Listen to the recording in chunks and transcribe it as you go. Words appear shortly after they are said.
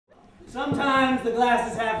Sometimes the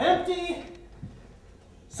glass is half empty,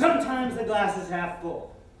 sometimes the glass is half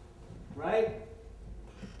full, right?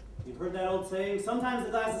 You've heard that old saying, sometimes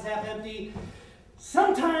the glass is half empty,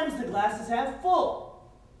 sometimes the glass is half full.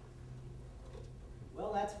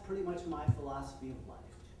 Well, that's pretty much my philosophy of life.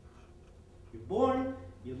 You're born,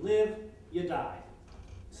 you live, you die.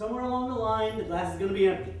 Somewhere along the line, the glass is going to be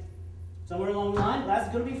empty. Somewhere along the line, the glass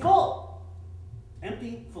is going to be full.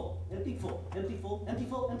 Empty, full, empty, full, empty, full, empty,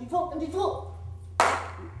 full, empty, full, empty, full. I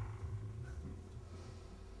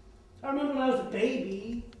remember when I was a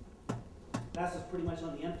baby, glass was pretty much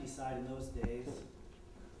on the empty side in those days.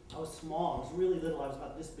 I was small, I was really little, I was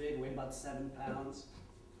about this big, weighed about 7 pounds.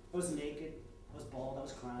 I was naked, I was bald, I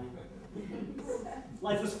was crying.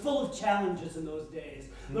 Life was full of challenges in those days.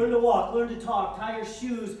 Learn to walk, learn to talk, tie your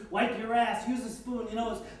shoes, wipe your ass, use a spoon, you know,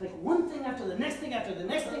 it was like one thing after the next thing after the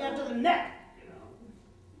next thing after the next.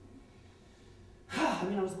 I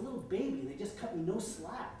mean, I was a little baby. They just cut me no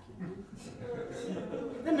slack. You know?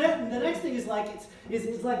 the next thing is like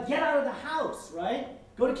it's like get out of the house, right?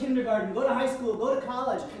 Go to kindergarten, go to high school, go to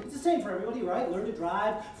college. It's the same for everybody, right? Learn to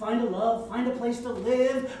drive, find a love, find a place to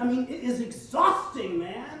live. I mean, it is exhausting,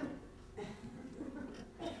 man.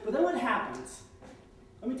 But then what happens?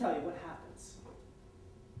 Let me tell you what happens.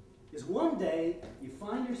 Is one day you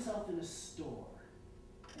find yourself in a store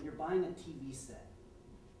and you're buying a TV set.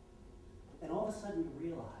 And all of a sudden you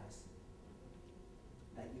realize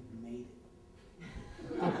that you've made it.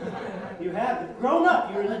 You have. You've grown up.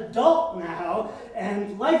 You're an adult now.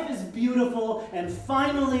 And life is beautiful. And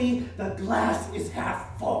finally, the glass is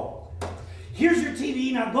half full. Here's your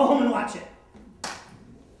TV. Now go home and watch it.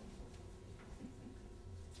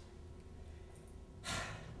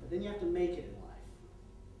 But then you have to make it in life.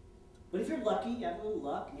 But if you're lucky, you have a little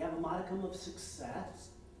luck, you have a modicum of success,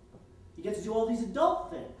 you get to do all these adult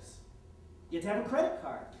things. You get to have a credit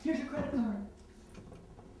card. Here's your credit card.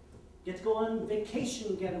 You get to go on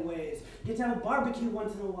vacation getaways. You get to have a barbecue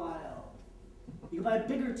once in a while. You can buy a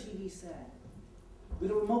bigger TV set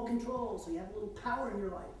with a remote control so you have a little power in your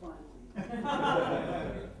life finally.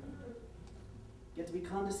 You get to be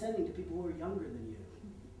condescending to people who are younger than you.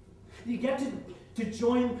 You get to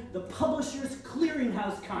join the Publishers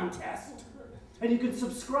Clearinghouse contest. And you can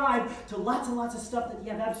subscribe to lots and lots of stuff that you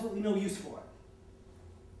have absolutely no use for.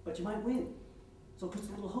 But you might win. So it puts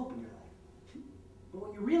a little hope in your life. But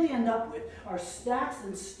what you really end up with are stacks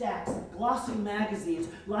and stacks of glossy magazines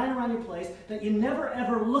lying around your place that you never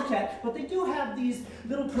ever look at, but they do have these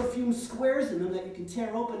little perfume squares in them that you can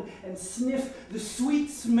tear open and sniff the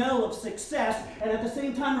sweet smell of success and at the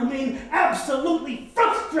same time remain absolutely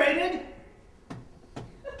frustrated.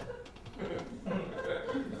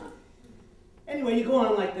 Anyway, you go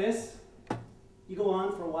on like this. You go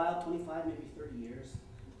on for a while, 25, maybe 30 years.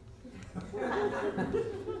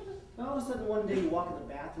 Then all of a sudden one day you walk in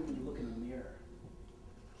the bathroom and you look in the mirror.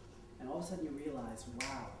 And all of a sudden you realize,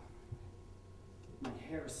 wow, my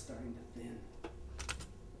hair is starting to thin.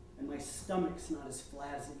 And my stomach's not as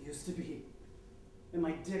flat as it used to be. And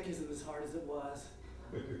my dick isn't as hard as it was.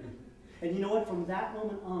 And you know what? From that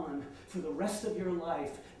moment on, for the rest of your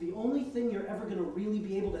life, the only thing you're ever going to really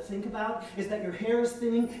be able to think about is that your hair is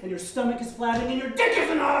thinning and your stomach is flattening and your dick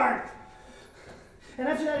isn't hard! And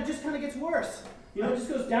after that, it just kind of gets worse. You know, it just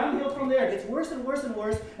goes downhill from there. It gets worse and worse and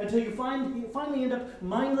worse until you finally end up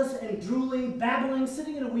mindless and drooling, babbling,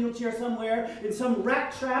 sitting in a wheelchair somewhere in some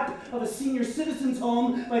rat trap of a senior citizen's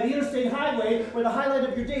home by the interstate highway where the highlight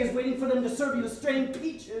of your day is waiting for them to serve you the strained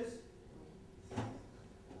peaches.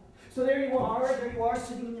 So there you are,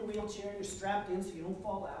 sitting in your wheelchair, and you're strapped in so you don't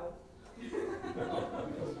fall out.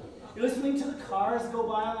 You're listening to the cars go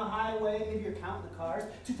by on the highway, maybe you're counting the cars.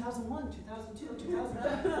 2001, 2002,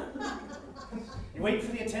 2003. You're waiting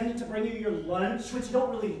for the attendant to bring you your lunch, which you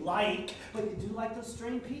don't really like, but you do like those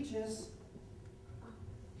strained peaches.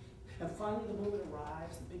 And finally the moment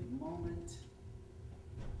arrives, the big moment.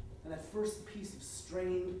 And that first piece of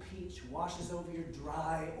strained peach washes over your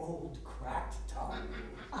dry, old, cracked tongue.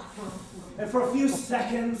 And for a few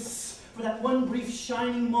seconds, for that one brief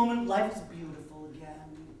shining moment, life is beautiful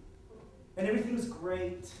again. And everything's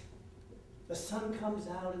great. The sun comes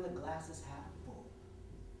out and the glass is half full.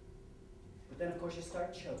 But then, of course, you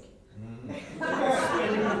start choking.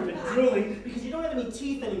 And drooling because you don't have any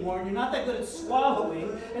teeth anymore and you're not that good at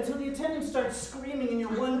swallowing, and so the attendant starts screaming in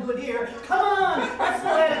your one good ear, "Come on, that's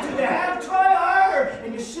no attitude to have, try harder!"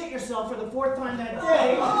 And you shit yourself for the 4th time that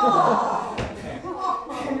day.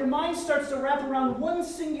 And your mind starts to wrap around one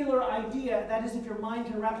singular idea, that is, if your mind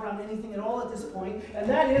can wrap around anything at all at this point, and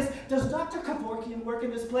that is, does Dr. Kevorkian work in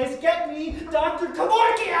this place? Get me Dr.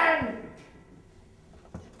 Kevorkian!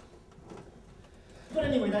 But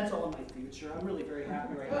anyway, that's all in my future. I'm really very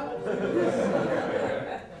happy right now.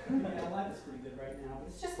 Yeah, life is pretty good right now. But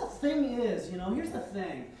it's just the thing is, you know, here's the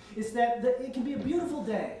thing. It's that it can be a beautiful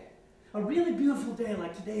day. A really beautiful day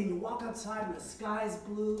like today, and you walk outside and the sky's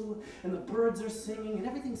blue, and the birds are singing, and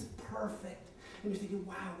everything's perfect. And you're thinking,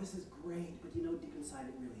 wow, this is great. But you know, deep inside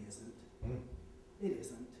it really isn't. It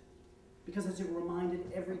isn't. Because as you're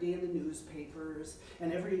reminded every day in the newspapers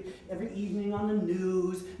and every evening on the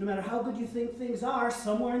news, no matter how good you think things are,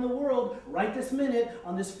 somewhere in the world, right this minute,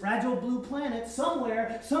 on this fragile blue planet,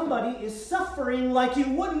 somewhere, somebody is suffering like you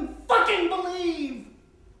wouldn't fucking believe.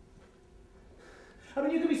 I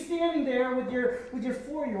mean, you could be standing there with your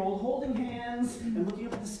 4-year-old holding hands and looking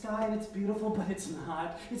up at the sky and it's beautiful, but it's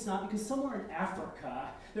not. It's not, because somewhere in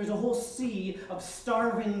Africa, there's a whole sea of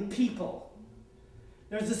starving people.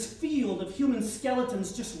 There's this field of human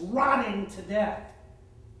skeletons just rotting to death.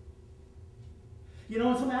 You know,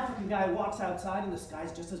 and some African guy walks outside and the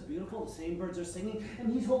sky's just as beautiful, the same birds are singing,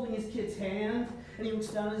 and he's holding his kid's hand, and he looks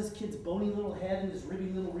down at his kid's bony little head and his ribby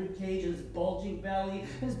little rib cage and his bulging belly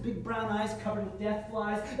and his big brown eyes covered with death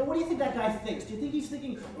flies. And what do you think that guy thinks? Do you think he's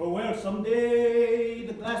thinking, oh well, someday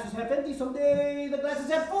the glass is half empty, someday the glass is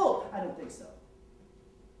half full? I don't think so.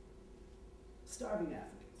 Starving Africans.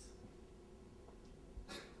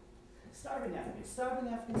 Starving Africans,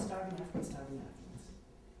 starving Africans, starving Africans, starving Africans.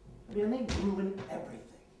 I mean, they ruin everything.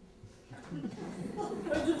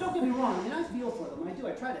 Don't get me wrong, I mean, I feel for them, I do.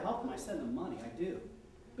 I try to help them, I send them money, I do.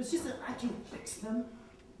 But it's just that I can't fix them,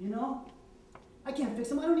 you know? I can't fix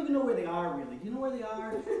them. I don't even know where they are, really. Do you know where they are?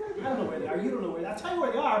 I don't know where they are. You don't know where they are. I'll tell you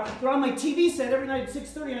where they are. They're on my TV set every night at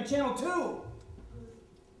 6:30 on Channel 2.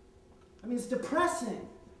 I mean, it's depressing.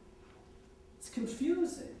 It's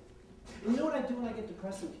confusing. And you know what I do when I get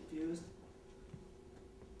depressed and confused?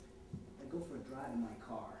 I go for a drive in my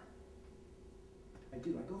car. I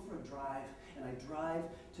do. I go for a drive, and I drive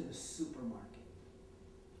to the supermarket.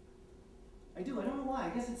 I do. I don't know why. I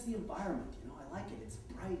guess it's the environment, you know. I like it. It's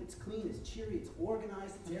bright, it's clean, it's cheery, it's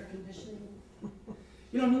organized, it's air conditioning.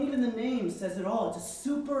 You know, I mean, even the name says it all. It's a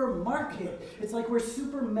supermarket. It's like where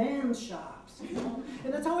Superman shops, you know?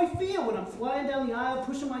 And that's how I feel when I'm flying down the aisle,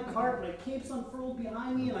 pushing my cart, my cape's unfurled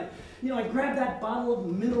behind me, and I grab that bottle of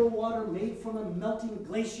mineral water made from a melting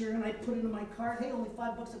glacier, and I put it in my cart. Hey, only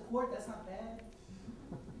 $5 a quart, that's not bad.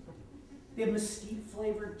 They have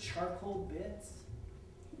mesquite-flavored charcoal bits.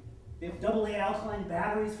 They have AA alkaline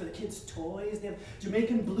batteries for the kids' toys. They have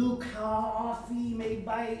Jamaican blue coffee made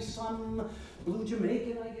by some blue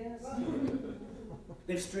Jamaican, I guess.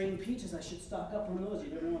 They have strained peaches. I should stock up on those.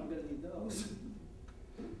 You never know I'm going to need those.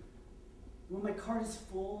 When my cart is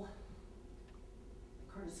full,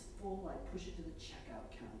 I push it to the checkout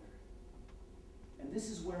counter. And this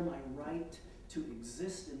is where my right to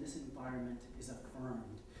exist in this environment is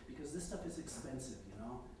affirmed. Because this stuff is expensive, you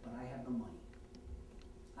know, but I have the money.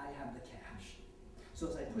 I have the cash. So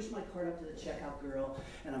as I push my cart up to the checkout girl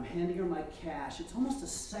and I'm handing her my cash, it's almost a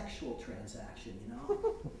sexual transaction, you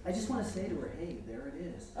know? I just want to say to her, hey, there it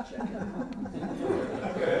is, check it out.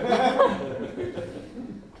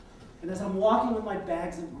 And as I'm walking with my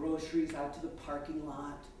bags of groceries out to the parking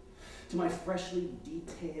lot, to my freshly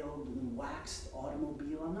detailed and waxed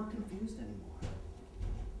automobile, I'm not confused anymore.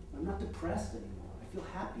 I'm not depressed anymore. I feel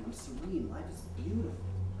happy, I'm serene, life is beautiful.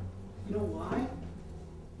 You know why?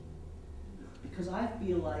 Because I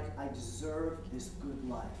feel like I deserve this good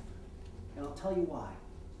life. And I'll tell you why.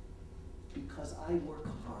 Because I work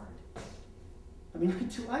hard. I mean,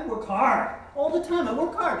 I work hard all the time. I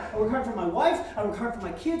work hard. I work hard for my wife. I work hard for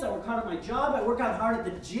my kids. I work hard at my job. I work out hard at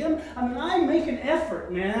the gym. I mean, I make an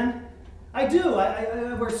effort, man. I do.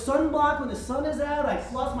 I wear sunblock when the sun is out. I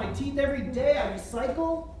floss my teeth every day. I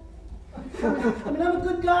recycle. I mean, I'm a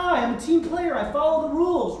good guy. I'm a team player. I follow the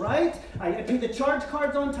rules, right? I pay the charge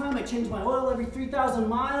cards on time. I change my oil every 3,000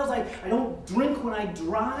 miles. I don't drink when I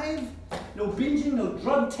drive. No binging, no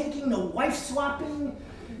drug taking, no wife swapping.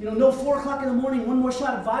 You know, no 4 o'clock in the morning, one more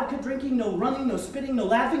shot of vodka drinking, no running, no spitting, no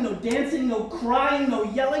laughing, no dancing, no crying, no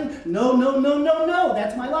yelling. No, no, no, no, no.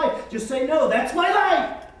 That's my life. Just say no. That's my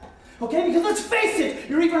life. Okay? Because let's face it,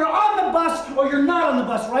 you're either on the bus or you're not on the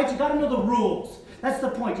bus, right? You got to know the rules. That's the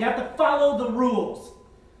point. You have to follow the rules.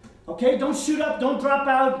 Okay? Don't shoot up. Don't drop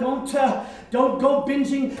out. Don't go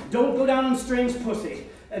binging. Don't go down on strange pussy.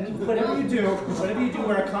 And whatever you do,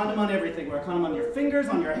 wear a condom on everything. Wear a condom on your fingers,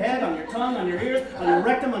 on your head, on your tongue, on your ears, on your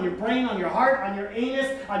rectum, on your brain, on your heart, on your anus,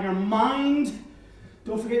 on your mind.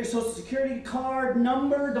 Don't forget your social security card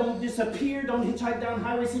number. Don't disappear. Don't hitchhike down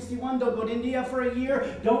Highway 61. Don't go to India for a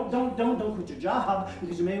year. Don't quit your job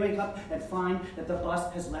because you may wake up and find that the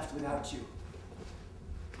bus has left without you.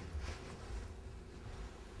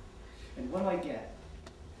 And what do I get?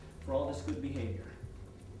 for all this good behavior.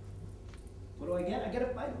 What do I get? I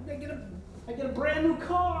get a brand new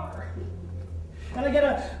car. And I get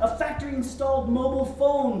a factory-installed mobile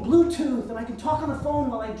phone, Bluetooth, and I can talk on the phone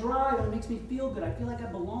while I drive, and it makes me feel good. I feel like I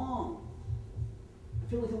belong. I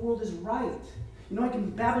feel like the world is right. You know, I can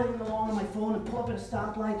babbling along on my phone and pull up at a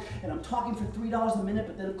stoplight, and I'm talking for $3 a minute,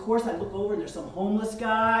 but then, of course, I look over, and there's some homeless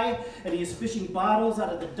guy, and he is fishing bottles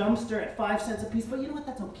out of the dumpster at 5 cents a piece. But you know what?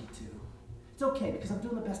 That's okay, too. It's okay, because I'm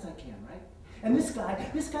doing the best I can, right? And this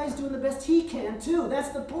guy's doing the best he can, too. That's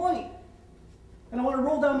the point. And I want to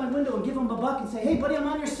roll down my window and give him a buck and say, hey, buddy, I'm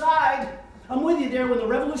on your side. I'm with you there. When the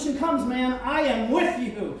revolution comes, man, I am with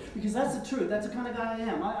you. Because that's the truth. That's the kind of guy I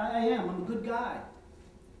am. I am. I'm a good guy.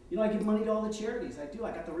 You know, I give money to all the charities. I do.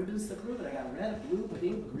 I got the ribbons to prove it. I got red, blue,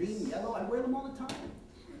 pink, green, yellow. I wear them all the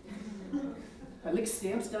time. I lick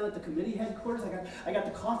stamps down at the committee headquarters. I got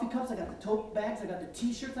the coffee cups. I got the tote bags. I got the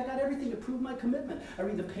T-shirts. I got everything to prove my commitment. I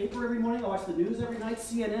read the paper every morning. I watch the news every night,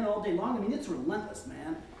 CNN all day long. I mean, it's relentless,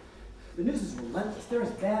 man. The news is relentless. There is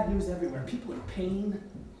bad news everywhere. People in pain.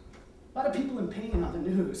 A lot of people in pain on the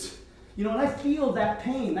news. You know, and I feel that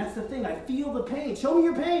pain. That's the thing. I feel the pain. Show me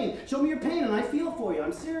your pain. Show me your pain, and I feel for you.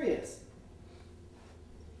 I'm serious.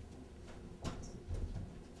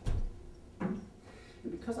 And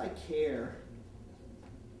because I care,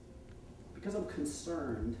 because I'm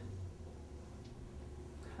concerned,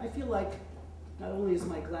 I feel like not only is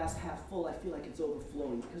my glass half full, I feel like it's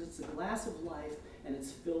overflowing, because it's a glass of life and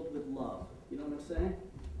it's filled with love. You know what I'm saying?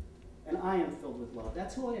 And I am filled with love.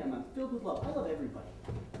 That's who I am. I'm filled with love. I love everybody.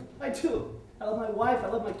 I do. I love my wife. I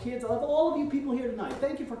love my kids. I love all of you people here tonight.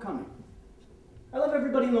 Thank you for coming. I love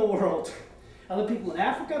everybody in the world. I love people in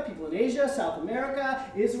Africa, people in Asia, South America,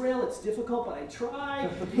 Israel. It's difficult, but I try.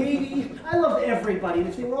 Haiti. I love everybody. And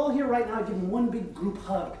if they were all here right now, I'd give them one big group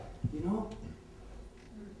hug. You know?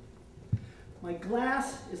 My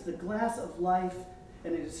glass is the glass of life,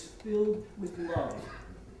 and it is filled with love.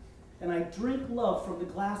 And I drink love from the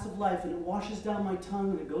glass of life, and it washes down my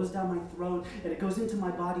tongue, and it goes down my throat, and it goes into my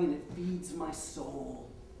body, and it feeds my soul.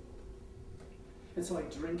 And so I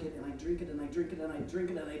drink it, and I drink it, and I drink it, and I drink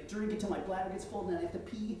it, and I drink it till my bladder gets full, and then I have to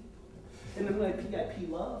pee. And then when I pee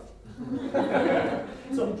love.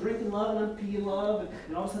 So I'm drinking love, and I'm peeing love,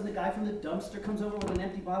 and all of a sudden the guy from the dumpster comes over with an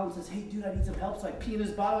empty bottle and says, hey, dude, I need some help. So I pee in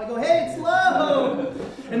his bottle. I go, hey, it's love.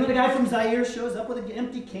 And then the guy from Zaire shows up with an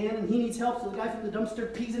empty can, and he needs help. So the guy from the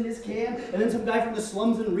dumpster pees in his can, and then some guy from the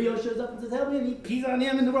slums in Rio shows up and says, help me, and he pees on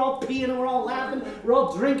him, and we're all peeing, and we're all laughing, we're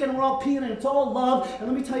all drinking, and we're all peeing, and it's all love. And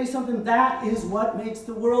let me tell you something, that is what makes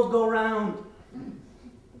the world go round.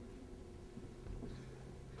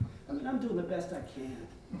 I mean, I'm doing the best I can.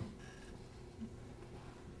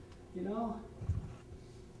 You know?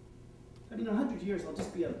 I mean, in 100 years, I'll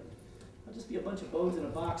just be a bunch of bones in a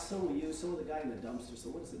box. So will you, so will the guy in the dumpster. So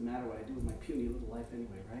what does it matter what I do with my puny little life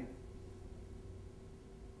anyway, right?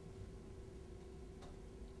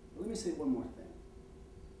 But let me say one more thing.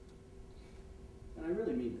 And I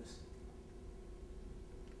really mean this.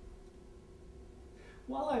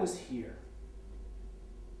 While I was here,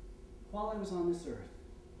 while I was on this earth,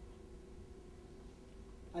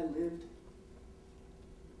 I lived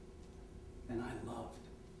and I loved.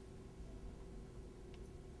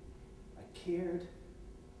 I cared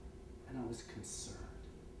and I was concerned.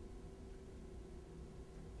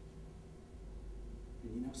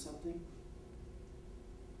 And you know something?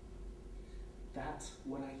 That's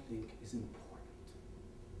what I think is important.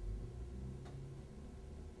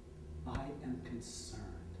 I am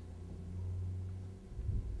concerned.